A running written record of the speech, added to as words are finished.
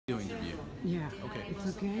Your interview. Yeah. Okay. It's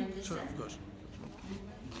okay? Sure, of course.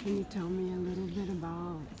 Can you tell me a little bit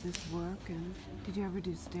about this work? And did you ever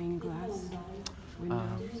do stained glass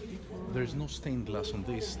windows before? There's no stained glass on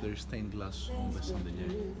this. There's stained glass on the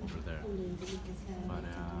chandelier over there. But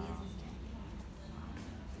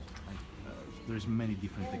there's many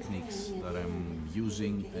different techniques that I'm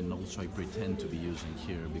using, and also I pretend to be using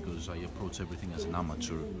here because I approach everything as an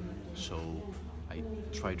amateur. So I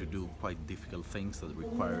try to do quite difficult things that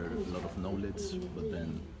require a lot of knowledge, but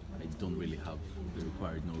then I don't really have the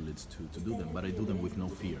required knowledge to do them, but I do them with no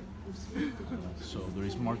fear. So there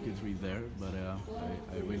is marketry there, but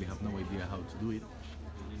I really have no idea how to do it.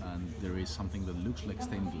 And there is something that looks like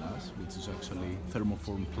stained glass, which is actually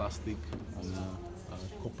thermoform plastic on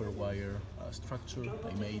a copper wire structure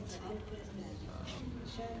I made.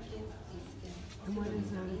 And what is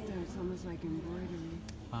that up there? It's almost like embroidery.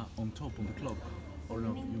 On top, on the clock. Or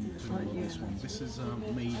no, this one. This is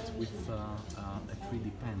made with a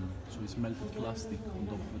 3D pen, so it's melted plastic on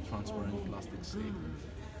top of a transparent plastic sleeve.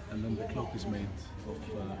 And then the clock is made of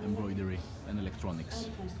embroidery and electronics.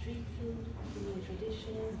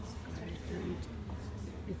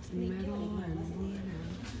 It's metal and wood.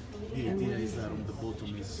 The idea is that on the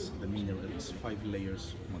bottom is the minerals, 5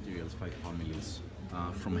 layers of materials, 5 families,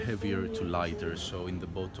 from heavier to lighter. So in the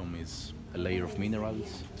bottom is a layer of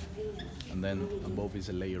minerals, and then above is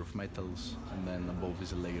a layer of metals, and then above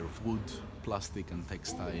is a layer of wood, plastic and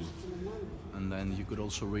textile. And then you could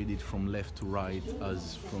also read it from left to right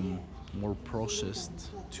as from more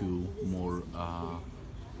processed to more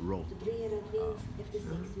raw.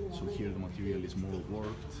 So here the material is more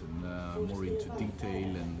worked and more into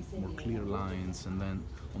detail and more clear lines, and then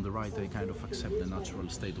on the right I kind of accept the natural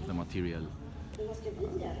state of the material.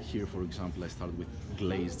 Here, for example, I start with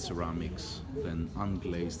glazed ceramics, then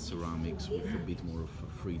unglazed ceramics with a bit more of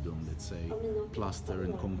freedom, let's say, plaster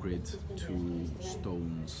and concrete to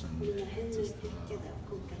stones and just the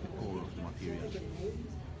core of the material.